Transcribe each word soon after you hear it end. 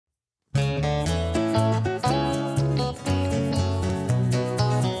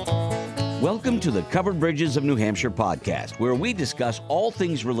Welcome to the Covered Bridges of New Hampshire podcast, where we discuss all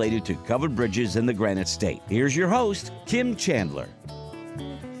things related to covered bridges in the Granite State. Here's your host, Kim Chandler.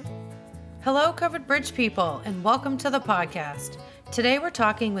 Hello, Covered Bridge people, and welcome to the podcast. Today we're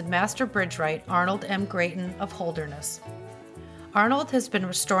talking with Master Bridgewright Arnold M. Graton of Holderness. Arnold has been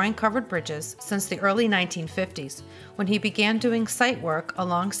restoring covered bridges since the early 1950s, when he began doing site work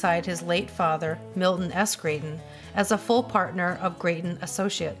alongside his late father, Milton S. Graton, as a full partner of Graton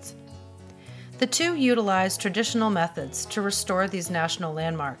Associates. The two utilized traditional methods to restore these national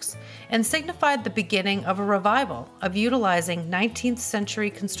landmarks and signified the beginning of a revival of utilizing 19th-century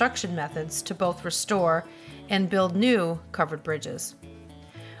construction methods to both restore and build new covered bridges.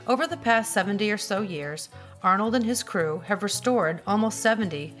 Over the past 70 or so years, Arnold and his crew have restored almost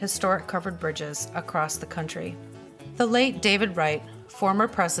 70 historic covered bridges across the country. The late David Wright, former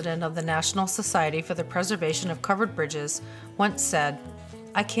president of the National Society for the Preservation of Covered Bridges, once said,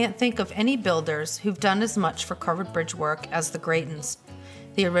 "I can't think of any builders who've done as much for covered bridge work as the Gratons.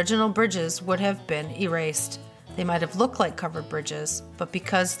 The original bridges would have been erased. They might have looked like covered bridges, but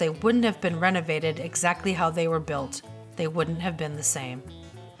because they wouldn't have been renovated exactly how they were built, they wouldn't have been the same."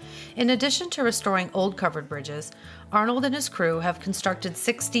 In addition to restoring old covered bridges, Arnold and his crew have constructed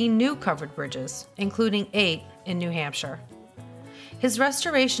 16 new covered bridges, including 8 in New Hampshire. His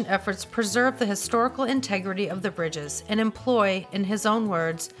restoration efforts preserve the historical integrity of the bridges and employ, in his own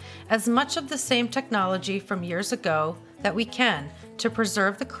words, as much of the same technology from years ago that we can to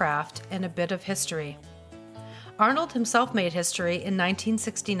preserve the craft and a bit of history. Arnold himself made history in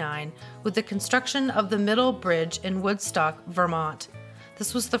 1969 with the construction of the Middle Bridge in Woodstock, Vermont.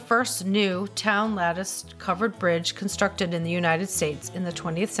 This was the first new town latticed covered bridge constructed in the United States in the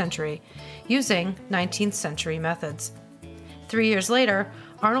 20th century using 19th century methods. 3 years later,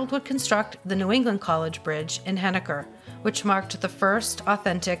 Arnold would construct the New England College Bridge in Henniker, which marked the first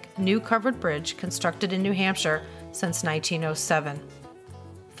authentic new covered bridge constructed in New Hampshire since 1907.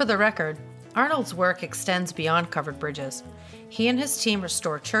 For the record, Arnold's work extends beyond covered bridges. He and his team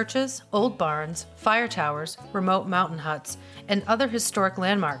restore churches, old barns, fire towers, remote mountain huts, and other historic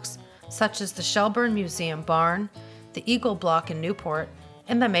landmarks, such as the Shelburne Museum barn, the Eagle Block in Newport,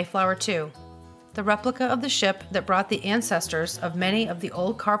 and the Mayflower II, the replica of the ship that brought the ancestors of many of the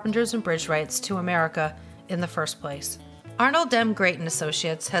old carpenters and Bridgewrights to America in the first place. Arnold M. Graton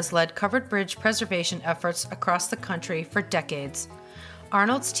Associates has led covered bridge preservation efforts across the country for decades.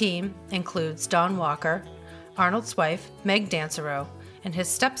 Arnold's team includes Don Walker, Arnold's wife, Meg Dansereau, and his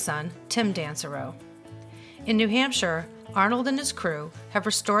stepson, Tim Dansereau. In New Hampshire, Arnold and his crew have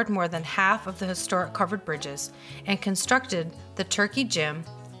restored more than half of the historic covered bridges and constructed the Turkey Gym,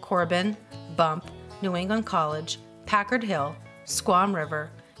 Corbin, Bump, New England College, Packard Hill, Squam River,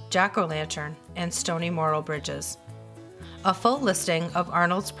 Jack-O-Lantern, and Stony Morrill bridges. A full listing of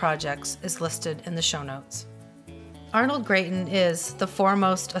Arnold's projects is listed in the show notes. Arnold Graton is the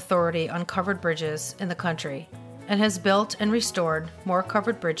foremost authority on covered bridges in the country and has built and restored more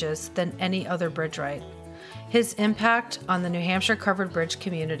covered bridges than any other Bridgewright. His impact on the New Hampshire covered bridge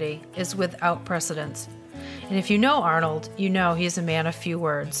community is without precedence. And if you know Arnold, you know he's a man of few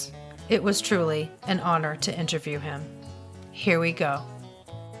words. It was truly an honor to interview him. Here we go.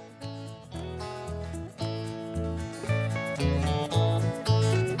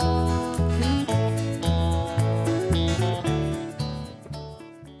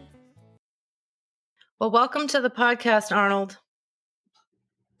 Well, welcome to the podcast, Arnold.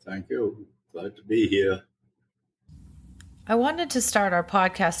 Thank you. Glad to be here. I wanted to start our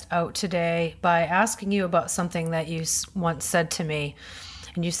podcast out today by asking you about something that you once said to me.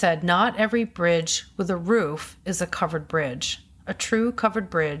 And you said, "Not every bridge with a roof is a covered bridge. A true covered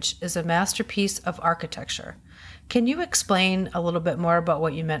bridge is a masterpiece of architecture." Can you explain a little bit more about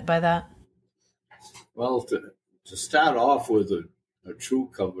what you meant by that? Well, to start off with, a true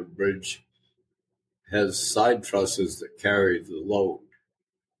covered bridge has side trusses that carry the load.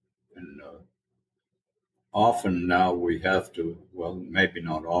 And often now we have to, well, maybe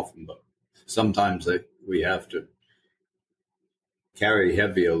not often, but sometimes we have to carry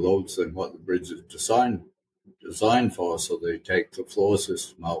heavier loads than what the bridge is designed for. So they take the floor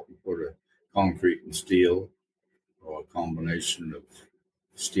system out and put a concrete and steel or a combination of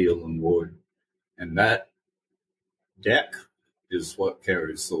steel and wood. And that deck is what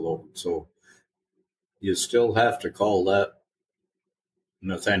carries the load. So you still have to call that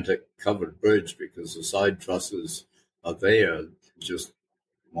an authentic covered bridge because the side trusses are there. Just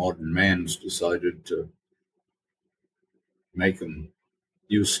modern man's decided to make them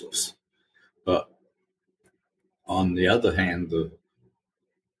useless. But on the other hand, the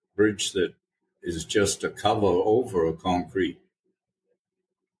bridge that is just a cover over a concrete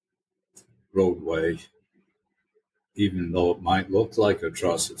roadway, even though it might look like a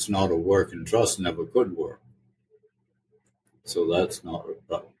truss, it's not a working truss, never could work. So that's not,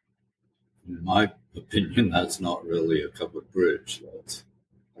 in my opinion, that's not really a covered bridge. That's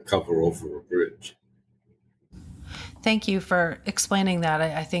a cover over a bridge. Thank you for explaining that.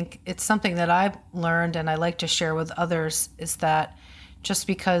 I think it's something that I've learned and I like to share with others, is that just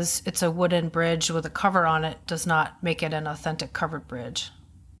because it's a wooden bridge with a cover on it does not make it an authentic covered bridge.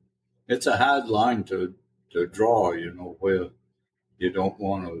 It's a hard line to draw, where you don't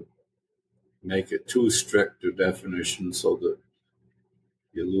want to make it too strict a definition so that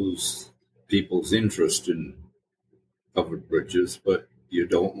you lose people's interest in covered bridges, but you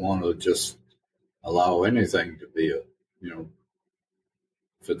don't want to just allow anything to be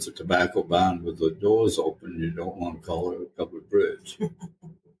if it's a tobacco barn with the doors open, you don't want to call it a covered bridge.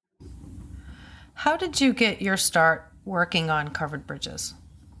 How did you get your start working on covered bridges?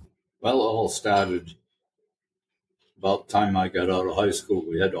 Well, it all started about the time I got out of high school.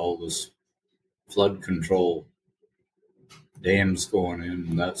 We had all this flood control, dams going in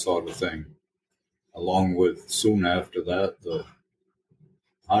and that sort of thing. Along with, soon after that, the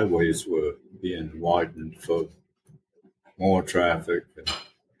highways were being widened for more traffic. And,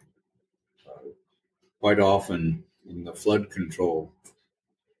 quite often in the flood control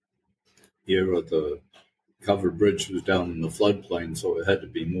era, the covered bridge was down in the floodplain, so it had to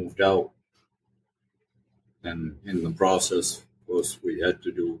be moved out. And in the process, of course, we had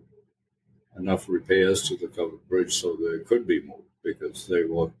to do enough repairs to the covered bridge so that it could be moved, because they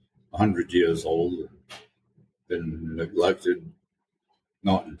were 100 years old and been neglected,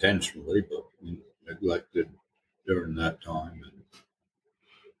 not intentionally, but neglected during that time. And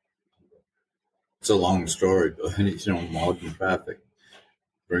it's a long story, but modern traffic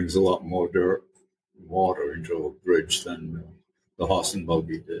brings a lot more dirt and water into a bridge than the horse and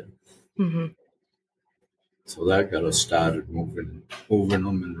buggy did. Mm-hmm. So that got us started moving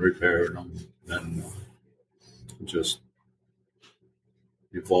them and repairing them. Then just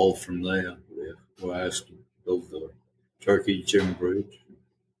evolved from there. We were asked to build the Turkey Gym Bridge.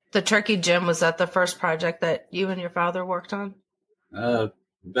 The Turkey Gym, was that the first project that you and your father worked on?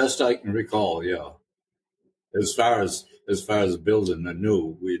 Best I can recall, yeah. As far as building a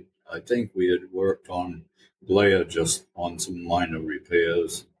new, I think we had worked on Blair just on some minor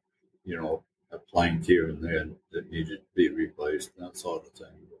repairs, a plank here and there that needed to be replaced, that sort of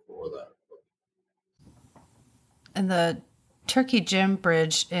thing before that. And the Turkey Gym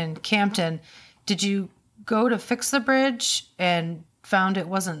Bridge in Campton, did you go to fix the bridge and found it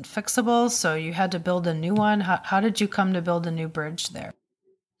wasn't fixable, so you had to build a new one? How did you come to build a new bridge there?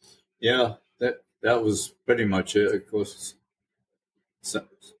 Yeah, that was pretty much it. Of course,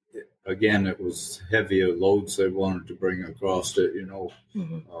 again, it was heavier loads they wanted to bring across it,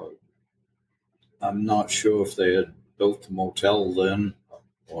 Mm-hmm. I'm not sure if they had built the motel then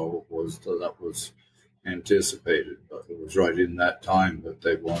or that was anticipated, but it was right in that time that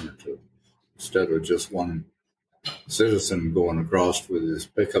they wanted to, instead of just one citizen going across with his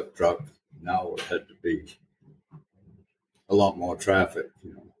pickup truck, now it had to be a lot more traffic,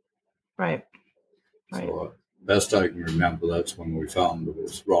 Right. So best I can remember, that's when we found it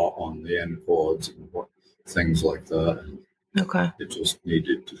was rot on the end cords and things like that. And Okay. it just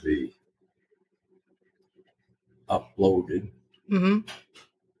needed to be uploaded. Mm-hmm.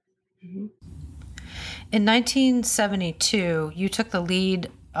 Mm-hmm. In 1972, you took the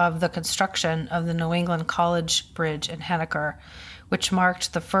lead of the construction of the New England College Bridge in Henniker, which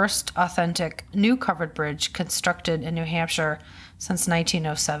marked the first authentic new covered bridge constructed in New Hampshire since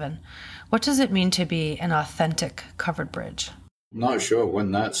 1907. What does it mean to be an authentic covered bridge? I'm not sure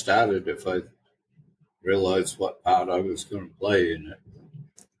when that started, if I realized what part I was going to play in it.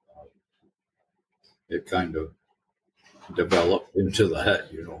 It kind of developed into that,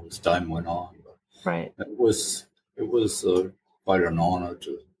 as time went on. But right. It was quite an honor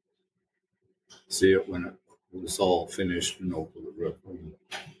to see it when it was all finished and over the river, and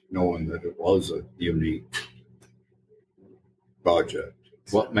knowing that it was a unique project.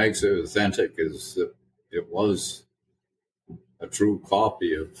 What makes it authentic is that it was a true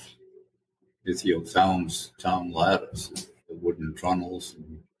copy of Ithiel town lattice, the wooden trunnels,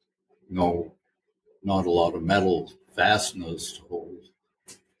 and not a lot of metal fasteners to hold.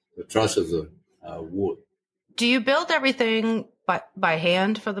 The trusses are wood. Do you build everything by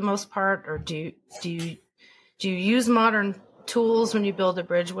hand for the most part, or do you use modern tools when you build a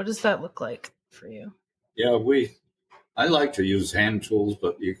bridge? What does that look like for you? Yeah, I like to use hand tools,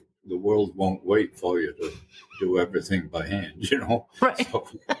 but the world won't wait for you to do everything by hand, Right.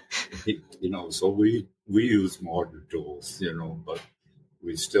 So we use modern tools, but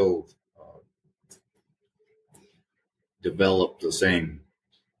we still developed the same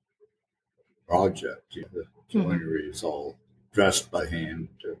project. The joinery is all dressed by hand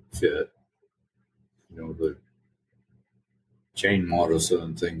to fit. The chain mortise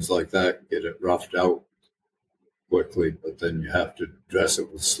and things like that, get it roughed out quickly, but then you have to dress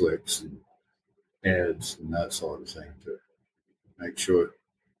it with slicks and adds and that sort of thing to make sure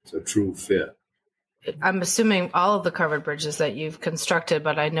it's a true fit. I'm assuming all of the covered bridges that you've constructed,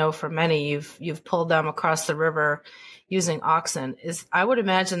 but I know for many you've pulled them across the river using oxen. I would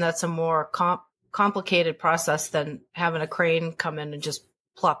imagine that's a more complicated process than having a crane come in and just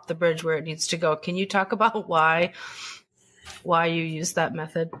plop the bridge where it needs to go. Can you talk about why you use that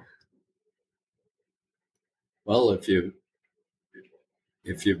method? Well, if you're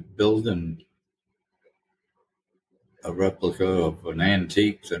building a replica of an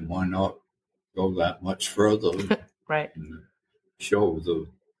antique, then why not go that much further? Right. And show the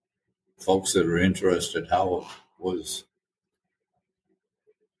folks that are interested how it was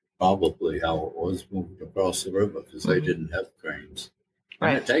moved across the river, because they didn't have cranes.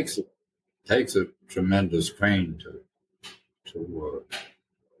 Right. And it takes a tremendous crane to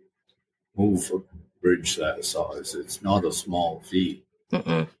move a bridge that size. It's not a small feat.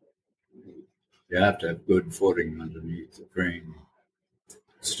 Mm-mm. You have to have good footing underneath the crane.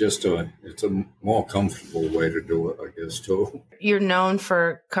 It's a more comfortable way to do it, I guess, too. You're known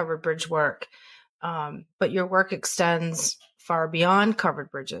for covered bridge work, but your work extends far beyond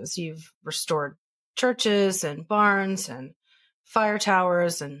covered bridges. You've restored churches and barns and fire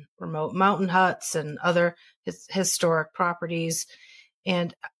towers and remote mountain huts and other historic properties.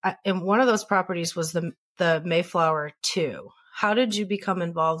 And one of those properties was the Mayflower 2. How did you become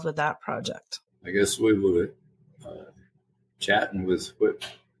involved with that project? I guess we were chatting with Whip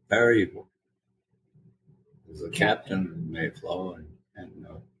Perry, who was the captain of Mayflower, and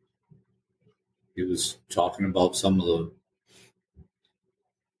he was talking about some of the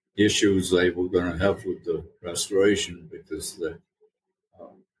issues they were going to have with the restoration, because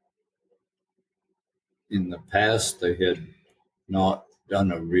in the past they had not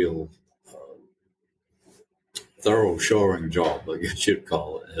done a real thorough shoring job, I guess you'd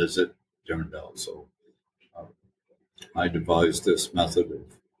call it, as it turned out. So I devised this method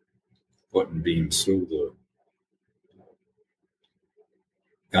of putting beams through the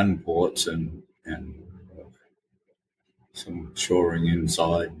gun ports and some shoring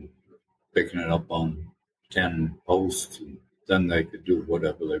inside, and picking it up on 10 posts, and then they could do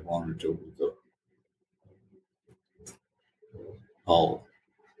whatever they wanted to with the hull.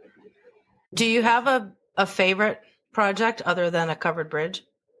 Do you have a favorite project other than a covered bridge?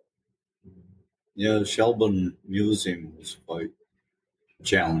 Yeah, the Shelburne Museum was quite a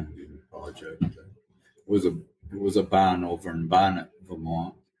challenging project. It was a barn over in Barnet,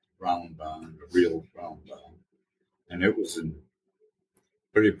 Vermont, round barn, a real round barn, and it was in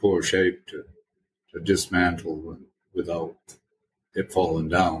pretty poor shape to dismantle without it falling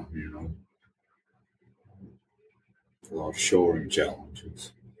down. A lot of shoring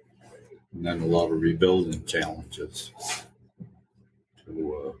challenges, and then a lot of rebuilding challenges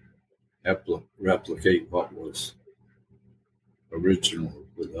to replicate what was original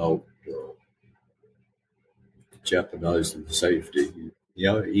without jeopardizing safety.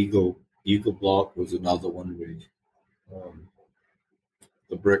 Yeah, Eagle Block was another one.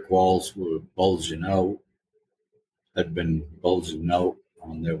 The brick walls were had been bulging out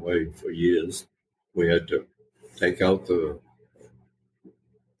on their way for years. We had to take out the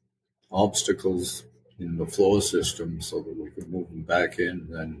obstacles in the floor system so that we could move them back in,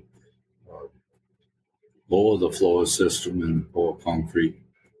 and lower the floor system and pour concrete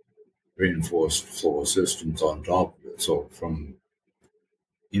reinforced floor systems on top of it. So from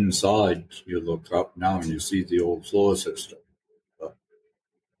inside, you look up now and you see the old floor system. But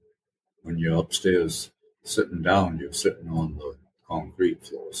when you're upstairs sitting down, you're sitting on the concrete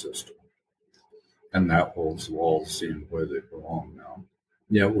floor system. And that holds the walls, seeing where they belong now.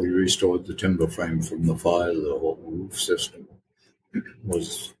 Yeah, we restored the timber frame from the fire. The whole roof system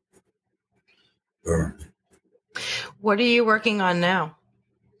was burned. What are you working on now?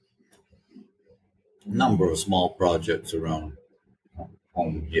 A number of small projects around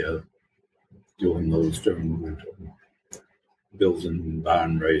home here, doing those during the winter. Building,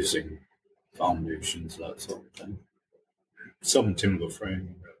 barn raising, foundations, that sort of thing. Some timber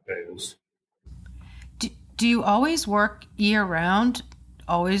frame repairs. Do you always work year-round,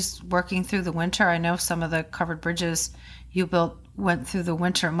 always working through the winter? I know some of the covered bridges you built went through the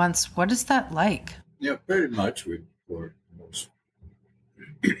winter months. What is that like? Yeah, pretty much we work most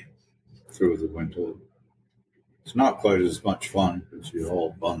through the winter. It's not quite as much fun because you're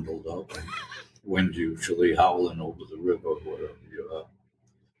all bundled up. wind usually howling over the river, wherever you are.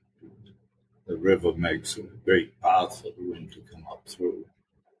 The river makes a great path for the wind to come up through.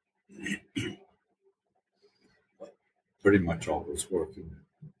 Pretty much always working.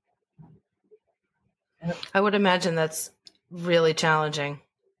 I would imagine that's really challenging.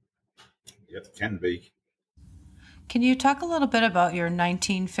 It can be. Can you talk a little bit about your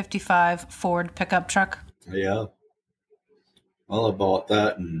 1955 Ford pickup truck? Yeah. Well, I bought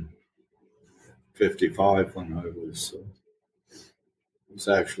that in 55 when I was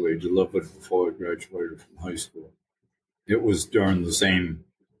actually delivered before I graduated from high school. It was during the same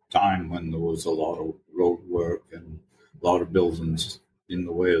time when there was a lot of road work and a lot of buildings in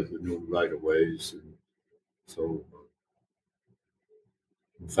the way of the new right-of-ways. And so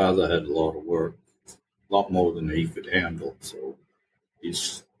my father had a lot of work, a lot more than he could handle. So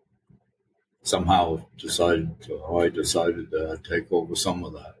he's somehow I decided that I'd take over some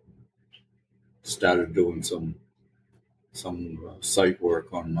of that. Started doing some site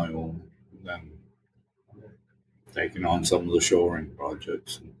work on my own, and then taking on some of the shoring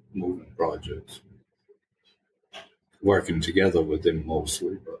projects and moving projects. Working together with him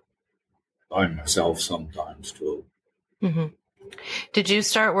mostly, but by myself sometimes too. Mm-hmm. Did you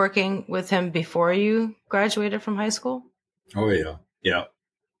start working with him before you graduated from high school? Oh, yeah. Yeah.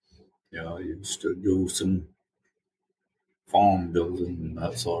 Yeah, I used to do some farm building and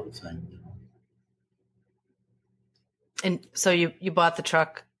that sort of thing. And so you bought the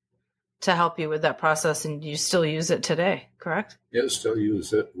truck to help you with that process, and you still use it today, correct? Yeah, still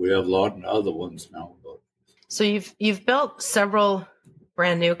use it. We have a lot of other ones now. But. So you've built several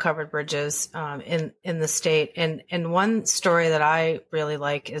brand new covered bridges in the state, and one story that I really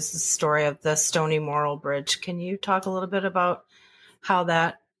like is the story of the Stony Morrill Bridge. Can you talk a little bit about how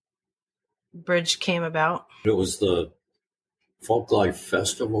that bridge came about? It was the Folklife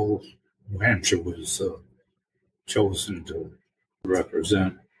Festival. Hampshire was chosen to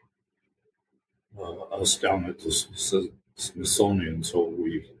represent us down at the Smithsonian, so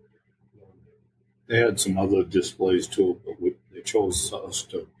they had some other displays too, but they chose us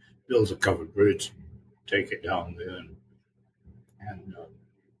to build a covered bridge, take it down there, and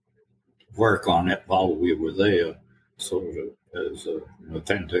work on it while we were there, sort of as an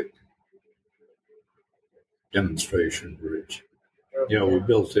authentic demonstration bridge. Yeah, we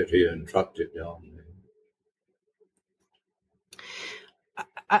built it here and trucked it down there.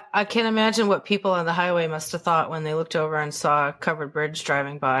 I can't imagine what people on the highway must have thought when they looked over and saw a covered bridge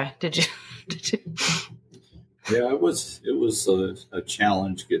driving by. Did you? Yeah, it was a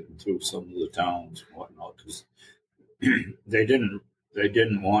challenge getting through some of the towns and whatnot, because they didn't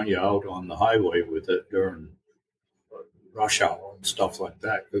want you out on the highway with it during rush hour and stuff like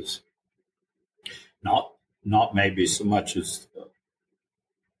that, because not maybe so much as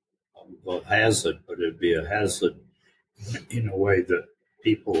a hazard, but it'd be a hazard in a way that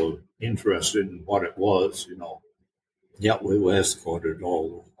people are interested in what it was, Yeah, we were escorted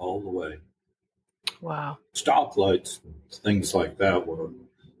all the way. Wow. Stoplights, things like that were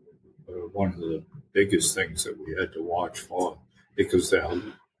one of the biggest things that we had to watch for, because they're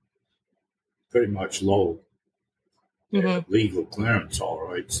pretty much low. Mm-hmm. Legal clearance, all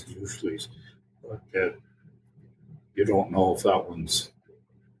right, usually. But you don't know if that one's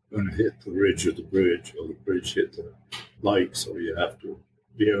going to hit the ridge of the bridge or the bridge hit the light, so you have to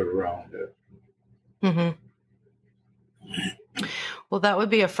veer around it. Mm-hmm. Well, that would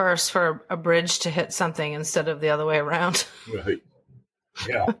be a first for a bridge to hit something instead of the other way around. Right.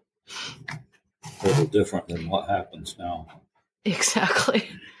 Yeah. A little different than what happens now. Exactly.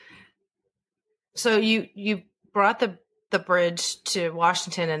 So you brought the bridge to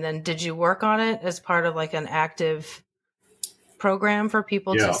Washington, and then did you work on it as part of like an active program for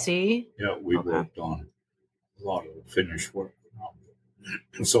people to see? Yeah, we worked on a lot of the finished work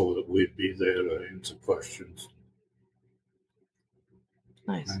so that we'd be there to answer questions.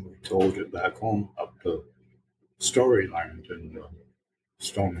 Nice. And we towed it back home up to Storyland, and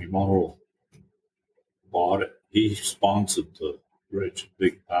Stony Morrill bought it. He sponsored the bridge,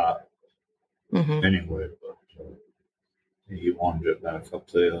 big part. Mm-hmm. Anyway, but he wanted it back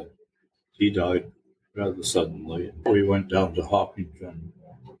up there. He died rather suddenly. We went down to Hopkinton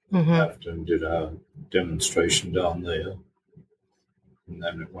after and did a demonstration down there. And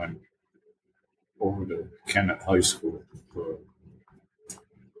then it went over to Kennett High School for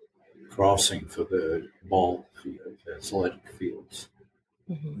crossing for the ball field, athletic fields.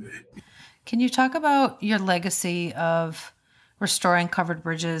 Mm-hmm. Can you talk about your legacy of restoring covered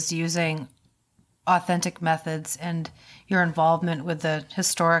bridges using authentic methods and your involvement with the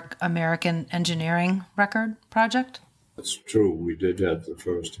Historic American Engineering Record Project? That's true. We did have the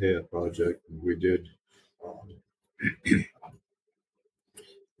first hair project, and we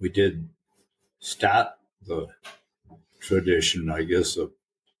did start the tradition, I guess, of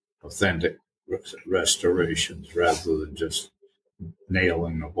authentic restorations rather than just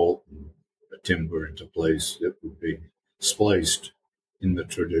nailing a bolt and a timber into place. It would be spliced in the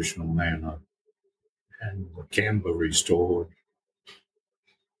traditional manner and the camber restored.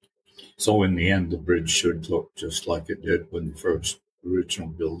 So in the end, the bridge should look just like it did when the first original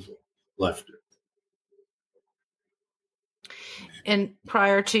builder left it. And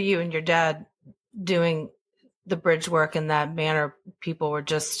prior to you and your dad doing the bridge work in that manner, people were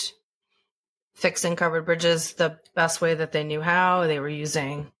just fixing covered bridges the best way that they knew how. They were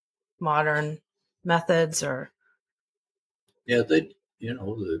using modern methods, or Yeah, it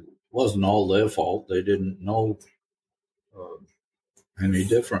wasn't all their fault. They didn't know any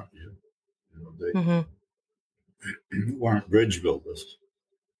different. They weren't bridge builders.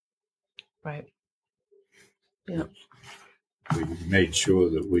 Right. Yeah. We made sure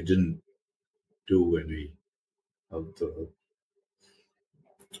that we didn't do any of the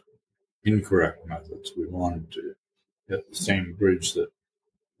incorrect methods. We wanted to get the same bridge that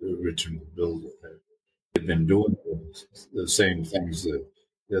the original builder had. They've been doing the same things that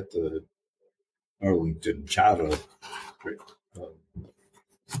the Arlington Charter.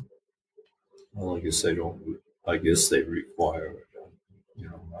 Well, I guess they don't. I guess they require it.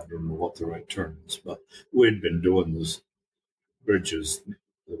 I don't know what the right term is, but we'd been doing this bridges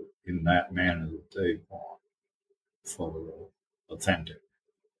in that manner that they want for authentic.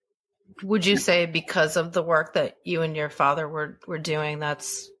 Would you say because of the work that you and your father were doing,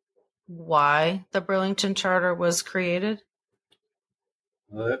 that's why the Burlington Charter was created?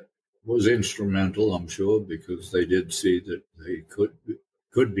 It was instrumental, I'm sure, because they did see that they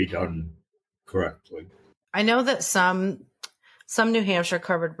could be done correctly. I know that some New Hampshire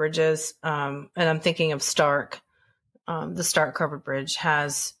covered bridges, and I'm thinking of Stark, the Stark covered bridge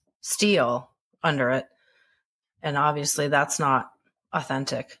has steel under it, and obviously that's not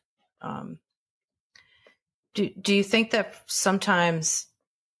authentic. Do you think that sometimes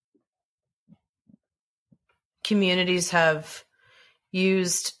communities have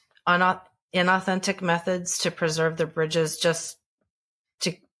used inauthentic methods to preserve the bridges just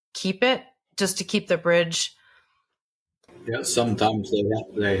to keep the bridge? Yeah, sometimes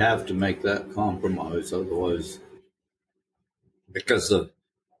they have to make that compromise, otherwise, because the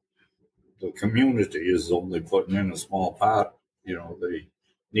community is only putting in a small part. They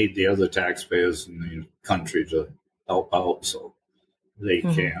need the other taxpayers in the country to help out, so they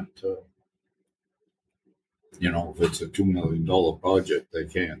can't. If it's a $2 million project, they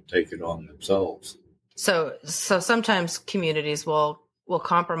can't take it on themselves. So sometimes communities will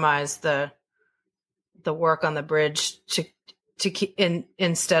compromise the work on the bridge to keep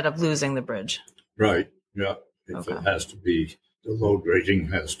instead of losing the bridge. Right. Yeah. If it has to be, the load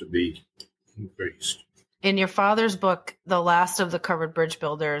rating has to be increased. In your father's book, The Last of the Covered Bridge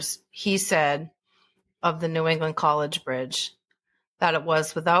Builders, he said of the New England College Bridge that it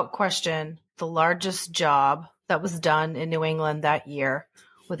was without question the largest job that was done in New England that year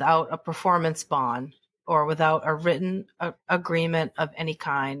without a performance bond or without a written agreement of any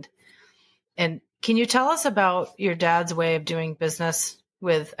kind. And can you tell us about your dad's way of doing business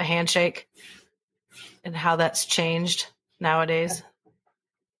with a handshake and how that's changed nowadays?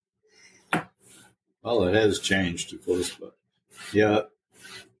 Well, it has changed, of course, but yeah,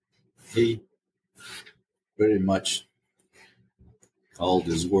 he pretty much called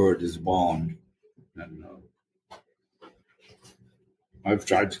his word his bond, and I've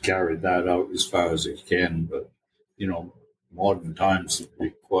tried to carry that out as far as I can, but modern times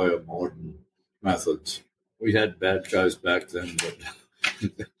require modern methods. We had bad guys back then, but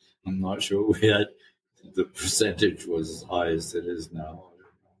I'm not sure we had the percentage was as high as it is now.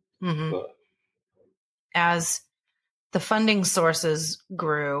 But as the funding sources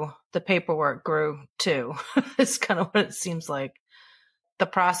grew, the paperwork grew too. It's kind of what it seems like. The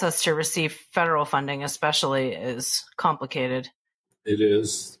process to receive federal funding, especially, is complicated. It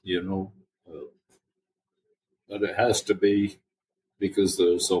is, but it has to be because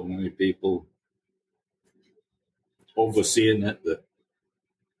there are so many people overseeing it that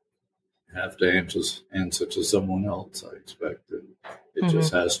have to answer to someone else. I expect it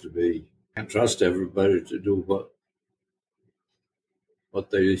just has to be. Can't trust everybody to do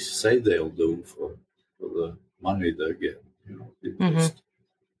what they say they'll do for the money they get.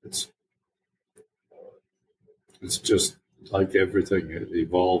 It's just like everything. It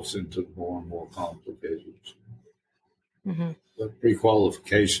evolves into more and more complicated. The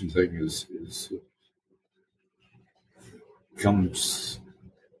pre-qualification thing is comes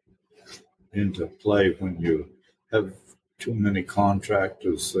into play when you have too many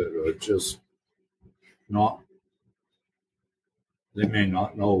contractors that are just not, they may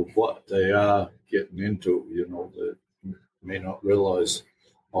not know what they are getting into, they may not realize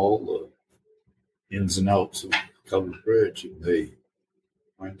all the ins and outs of covered bridge, and they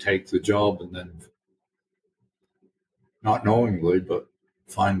might take the job and then, not knowingly, but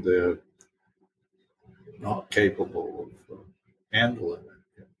find they're not capable of handling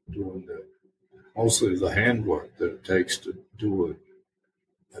it, doing mostly the handwork that it takes to do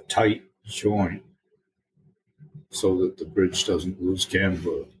a tight joint so that the bridge doesn't lose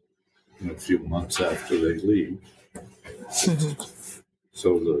camber in a few months after they leave.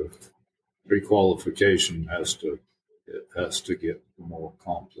 So the pre-qualification has to get more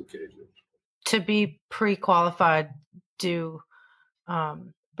complicated. To be pre-qualified, do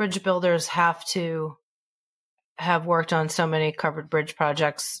bridge builders have to have worked on so many covered bridge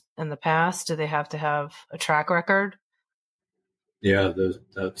projects in the past? Do they have to have a track record? Yeah,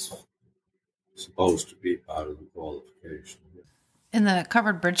 that's supposed to be part of the qualification. In the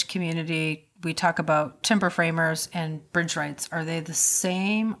covered bridge community, we talk about timber framers and Bridgewrights. Are they the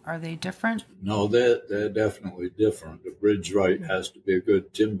same? Are they different? No, they're definitely different. A Bridgewright has to be a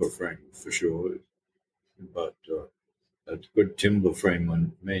good timber framer for sure, but a good timber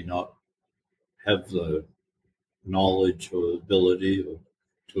framer may not have the knowledge or ability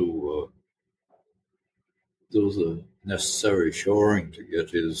to do the necessary shoring to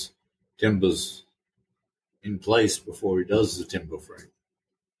get his timbers in place before he does the timber frame.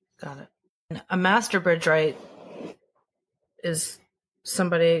 Got it. A master Bridgewright is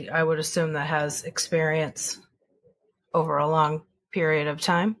somebody, I would assume, that has experience over a long period of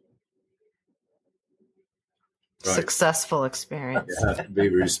time. Right. Successful experience. You have to be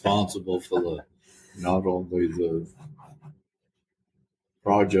responsible for not only the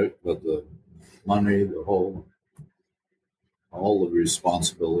project, but the money, all the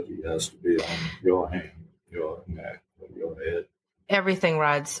responsibility has to be on your hand, your neck, your head. Everything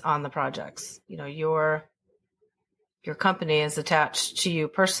rides on the projects. Your company is attached to you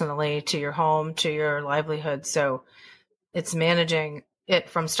personally, to your home, to your livelihood. So it's managing it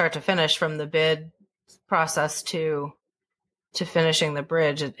from start to finish, from the bid process to finishing the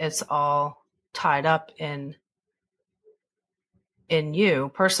bridge. It's all tied up in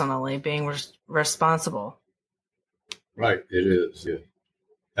you personally being responsible. Right, it is. You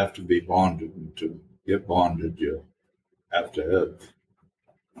have to be bonded, and to get bonded, you have to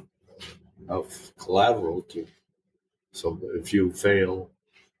have enough collateral so that if you fail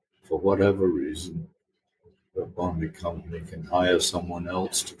for whatever reason, the bonding company can hire someone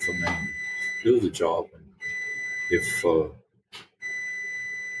else to come in and do the job. And if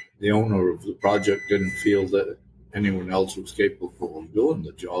the owner of the project didn't feel that anyone else was capable of doing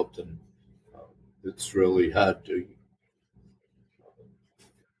the job, then it's really hard to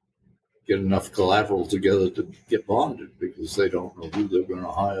get enough collateral together to get bonded, because they don't know who they're going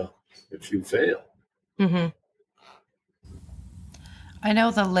to hire if you fail. Mm-hmm. I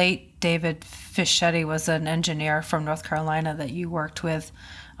know the late David Fischetti was an engineer from North Carolina that you worked with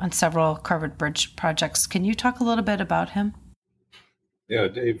on several covered bridge projects. Can you talk a little bit about him? Yeah,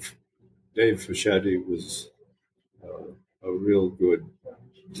 Dave Fischetti was a real good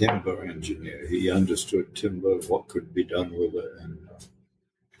timber engineer. He understood timber, what could be done with it, and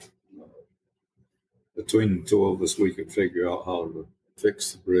between the two of us, we could figure out how to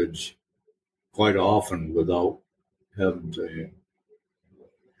fix the bridge quite often without having to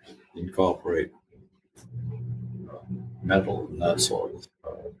incorporate metal and that sort of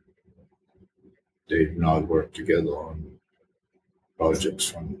stuff. Dave and I worked together on projects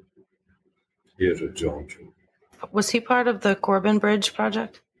from here to Georgia. Was he part of the Corbin Bridge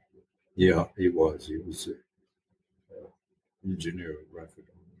project? Yeah, he was. He was an engineer of record.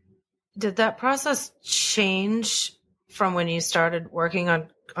 Did that process change from when you started working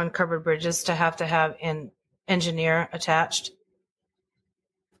on covered bridges to have an engineer attached?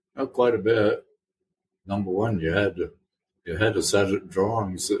 Not quite a bit. Number one, you had a set of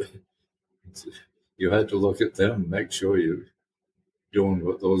drawings. You had to look at them, make sure you're doing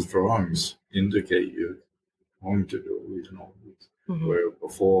what those drawings indicate you're going to do. Mm-hmm. Where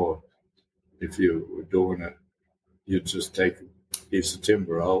before, if you were doing it, you'd just take a piece of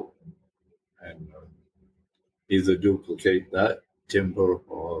timber out and either duplicate that timber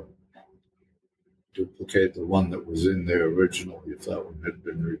or duplicate the one that was in there originally if that one had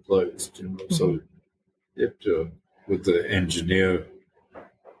been replaced. Mm-hmm. So with the engineer,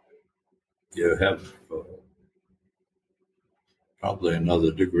 you have probably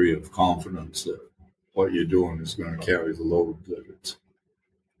another degree of confidence that what you're doing is going to carry the load that it's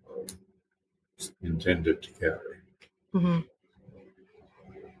intended to carry. Mm-hmm.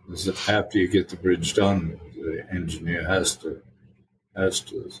 After you get the bridge done, the engineer has to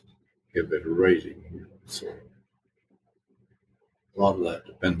give it a rating. So a lot of that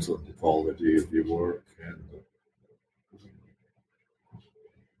depends on the quality of your work and the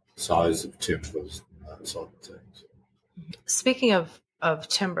size of timbers and that sort of things. Speaking of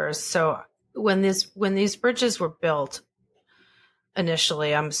timbers, so when these bridges were built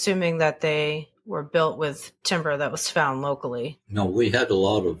initially, I'm assuming that they were built with timber that was found locally. No, we had a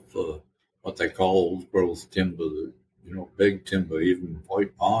lot of what they call old growth timber, big timber, even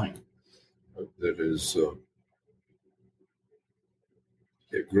white pine, that is,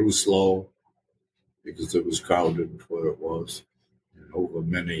 it grew slow because it was crowded where it was, and over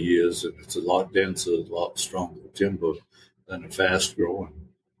many years, and it's a lot denser, a lot stronger timber than a fast-growing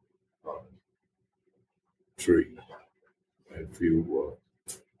tree. If you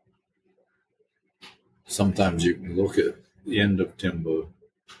sometimes you can look at the end of timber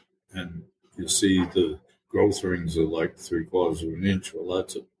and you see the growth rings are like 3/4 of an inch. Well,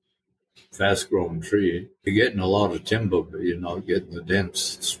 that's a fast-growing tree. You're getting a lot of timber, but you're not getting the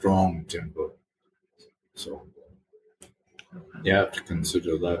dense, strong timber. So you have to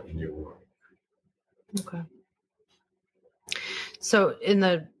consider that in your work. Okay. So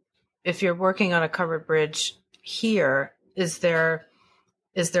if you're working on a covered bridge here, is there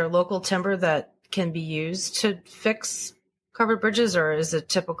local timber that can be used to fix covered bridges, or is it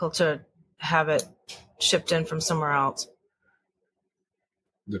typical to have it shipped in from somewhere else?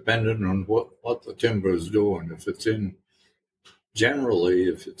 Depending on what the timber is doing. Generally,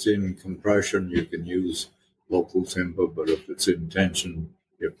 if it's in compression, you can use local timber, but if it's in tension,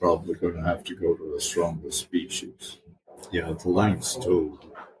 you're probably going to have to go to a stronger species. Yeah, the lengths too.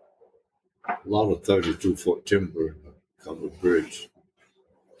 A lot of 32-foot timber in a covered bridge.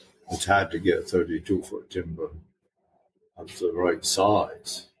 It's hard to get 32-foot timber of the right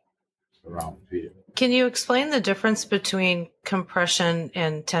size around here. Can you explain the difference between compression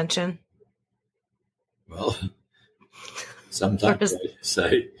and tension? Well, sometimes I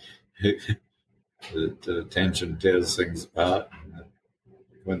say that tension tears things apart, and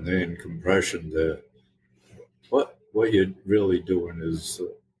when they're in compression, what you're really doing is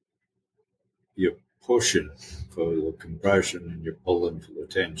you're pushing for the compression and you're pulling for the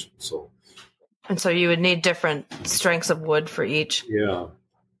tension. And so you would need different strengths of wood for each. Yeah,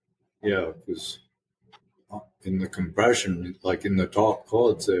 because in the compression, like in the top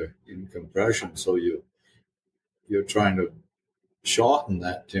chords, they're in compression, so you're trying to shorten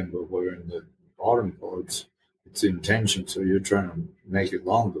that timber, where in the bottom chords it's in tension, so you're trying to make it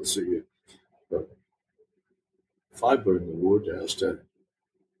longer. So the fiber in the wood has to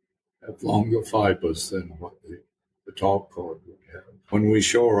have longer fibers than what the top chord would have. When we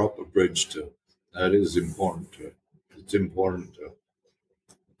shore up a bridge, that is important. It's important to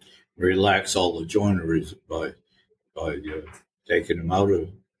relax all the joineries by taking them out of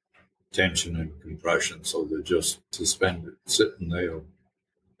tension and compression, so they're just suspended, sitting there,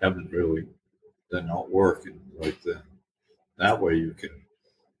 they're not working right then. That way you can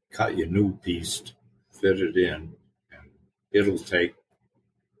cut your new piece, fit it in, and it'll take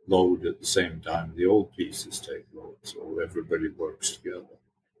load at the same time the old pieces take load, so everybody works together.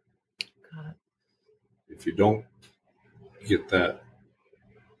 Got it. If you don't get that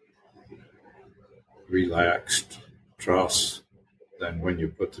relaxed truss, then when you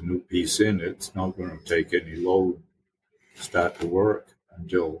put the new piece in, it's not going to take any load to start to work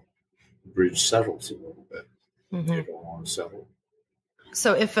until the bridge settles a little bit. Mm-hmm. You don't want to settle.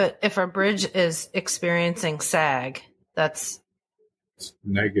 So if a bridge is experiencing sag, it's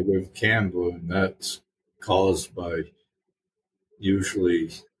negative camber, and that's caused by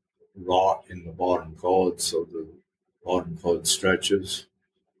usually rot in the bottom chord, so the bottom chord stretches,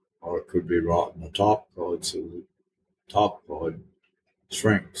 or it could be rot in the top chord, so the top chord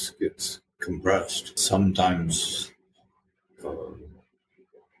shrinks, gets compressed. Sometimes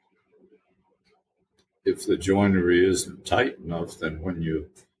if the joinery isn't tight enough, then when the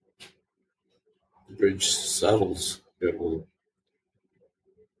bridge settles, it will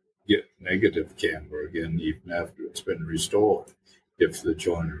get negative camber again, even after it's been restored, if the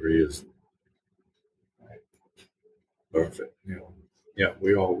joinery isn't perfect. Yeah,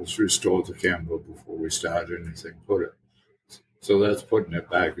 we always restore the camber before we start anything, so that's putting it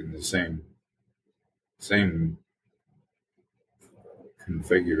back in the same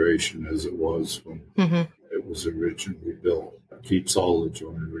configuration as it was when it was originally built. It keeps all the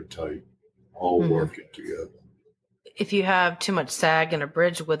joinery tight, all working together. if you have too much sag in a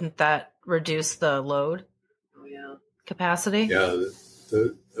bridge, wouldn't that reduce the load capacity? Yeah,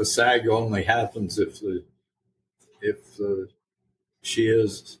 the sag only happens if the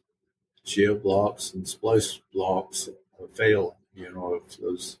shear blocks and splice blocks fail. If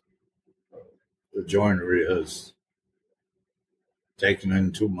the joinery has taken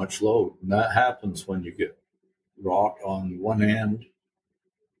in too much load, and that happens when you get rot on one end,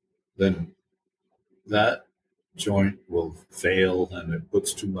 then that joint will fail and it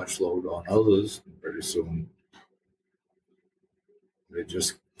puts too much load on others, and pretty soon they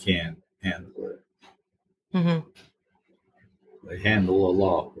just can't handle it. Mm-hmm. They handle a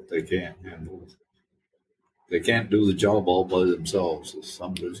lot, but they can't handle it. They can't do the job all by themselves. So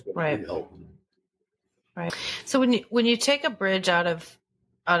somebody's got to be helping them. Right. So when you take a bridge out of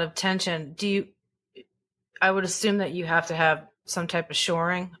tension, I would assume that you have to have some type of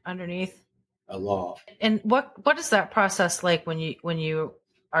shoring underneath? A lot. And what is that process like when you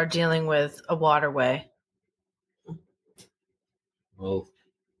are dealing with a waterway? Well,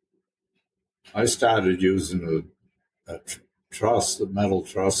 I started using a truss, a metal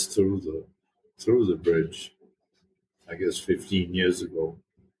truss through the bridge, I guess 15 years ago.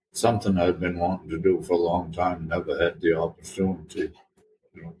 Something I'd been wanting to do for a long time, never had the opportunity,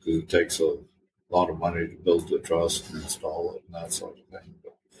 because it takes a lot of money to build the truss and install it and that sort of thing.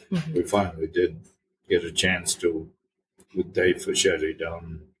 But we finally did get a chance to with Dave Fischetti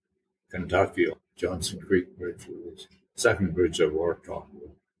down in Kentucky. Johnson Creek Bridge was the second bridge I worked on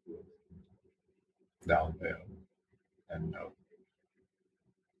down there. And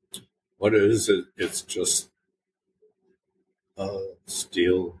what it is, it's just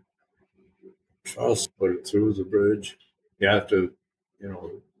steel truss, put it through the bridge. You have to,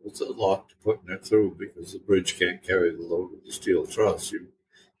 it's a lot to putting it through because the bridge can't carry the load of the steel truss.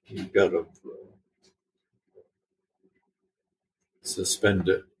 You've got to suspend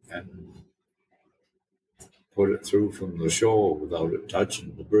it and put it through from the shore without it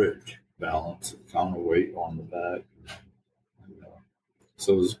touching the bridge. Balance it, counterweight on the back.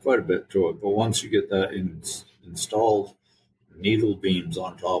 So there's quite a bit to it. But once you get that installed, needle beams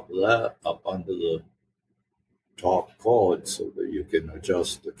on top of that, up under the top cord so that you can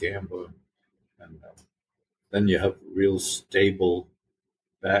adjust the camber. And then you have a real stable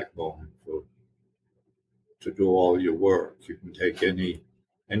backbone to do all your work. You can take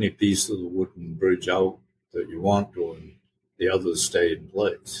any piece of the wooden bridge out that you want to, and the others stay in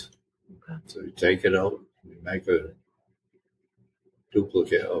place. Okay. So you take it out, you make a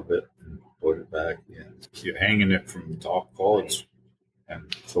duplicate of it, and put it back in. You're hanging it from the top cords,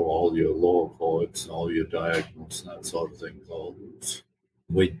 and so all your lower cords, all your diagonals, and that sort of thing is all loose.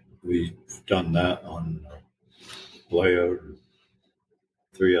 We've done that on Blair and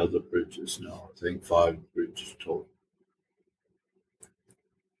 3 other bridges now. I think 5 bridges total.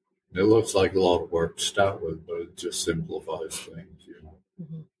 It looks like a lot of work to start with, but it just simplifies things,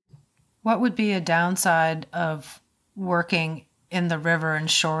 Mm-hmm. What would be a downside of working in the river and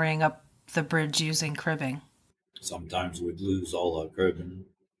shoring up the bridge using cribbing? Sometimes we'd lose all our cribbing.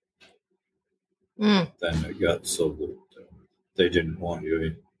 Then it got so that they didn't want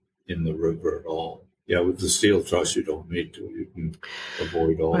you in the river at all. Yeah, with the steel truss, you don't need to. You can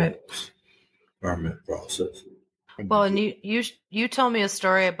avoid all those permit processes. Well, and you told me a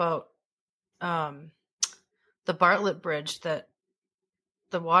story about the Bartlett Bridge that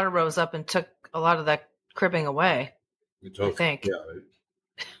the water rose up and took a lot of that cribbing away. I think.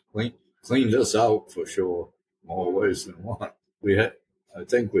 Yeah, cleaned us out for sure, more ways than one. I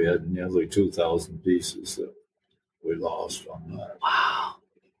think we had nearly 2,000 pieces that we lost on that. Wow.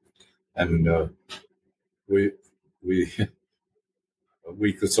 And we a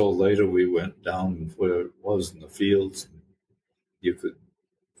week or so later, we went down where it was in the fields. And you could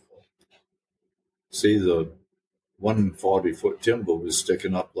see the 140-foot timber was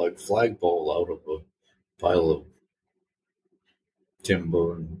sticking up like flagpole out of a pile of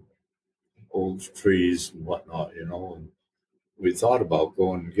timber and old trees and whatnot, and we thought about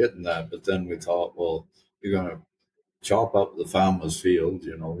going and getting that, but then we thought, well, you're going to chop up the farmer's field,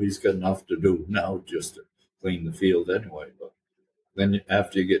 he's got enough to do now just to clean the field anyway, but then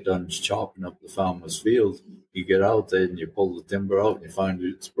after you get done chopping up the farmer's field, you get out there and you pull the timber out and you find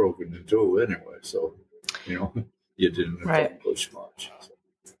it's broken in two anyway, so, you didn't accomplish much. So.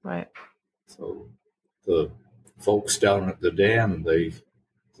 Right. So the folks down at the dam, they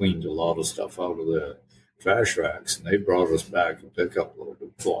cleaned a lot of stuff out of their trash racks, and they brought us back a pickup load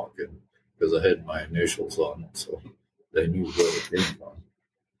of clock, and because I had my initials on it, so they knew where it came from.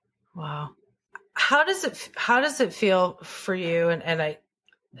 Wow. How does it feel for you and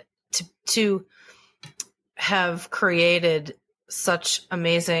to have created such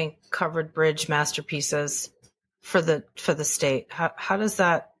amazing covered bridge masterpieces for the state. How does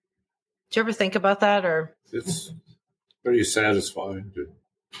that? Do you ever think about that? Or it's pretty satisfying to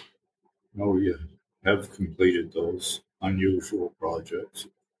know you have completed those unusual projects.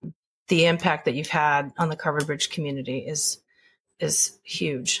 The impact that you've had on the covered bridge community is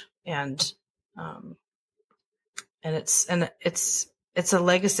huge, and it's a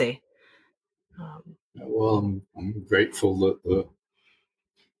legacy. Well, I'm grateful that the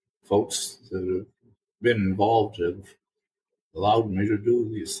folks that have been involved have allowed me to do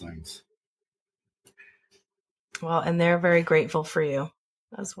these things. Well, and they're very grateful for you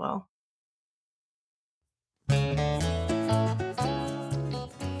as well.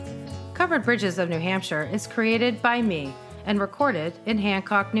 Covered Bridges of New Hampshire is created by me and recorded in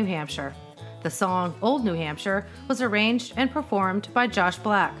Hancock, New Hampshire. The song Old New Hampshire was arranged and performed by Josh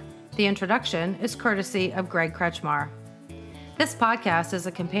Black. The introduction is courtesy of Greg Kretschmar. This podcast is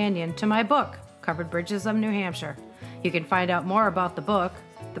a companion to my book, Covered Bridges of New Hampshire. You can find out more about the book,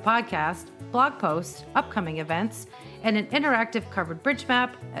 the podcast, blog posts, upcoming events, and an interactive covered bridge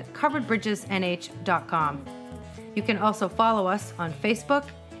map at coveredbridgesnh.com. You can also follow us on Facebook,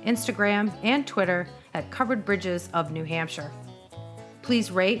 Instagram, and Twitter at Covered Bridges of New Hampshire.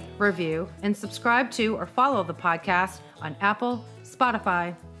 Please rate, review, and subscribe to or follow the podcast on Apple,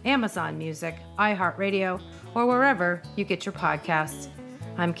 Spotify, Amazon Music, iHeartRadio, or wherever you get your podcasts.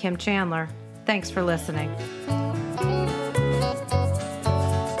 I'm Kim Chandler. Thanks for listening.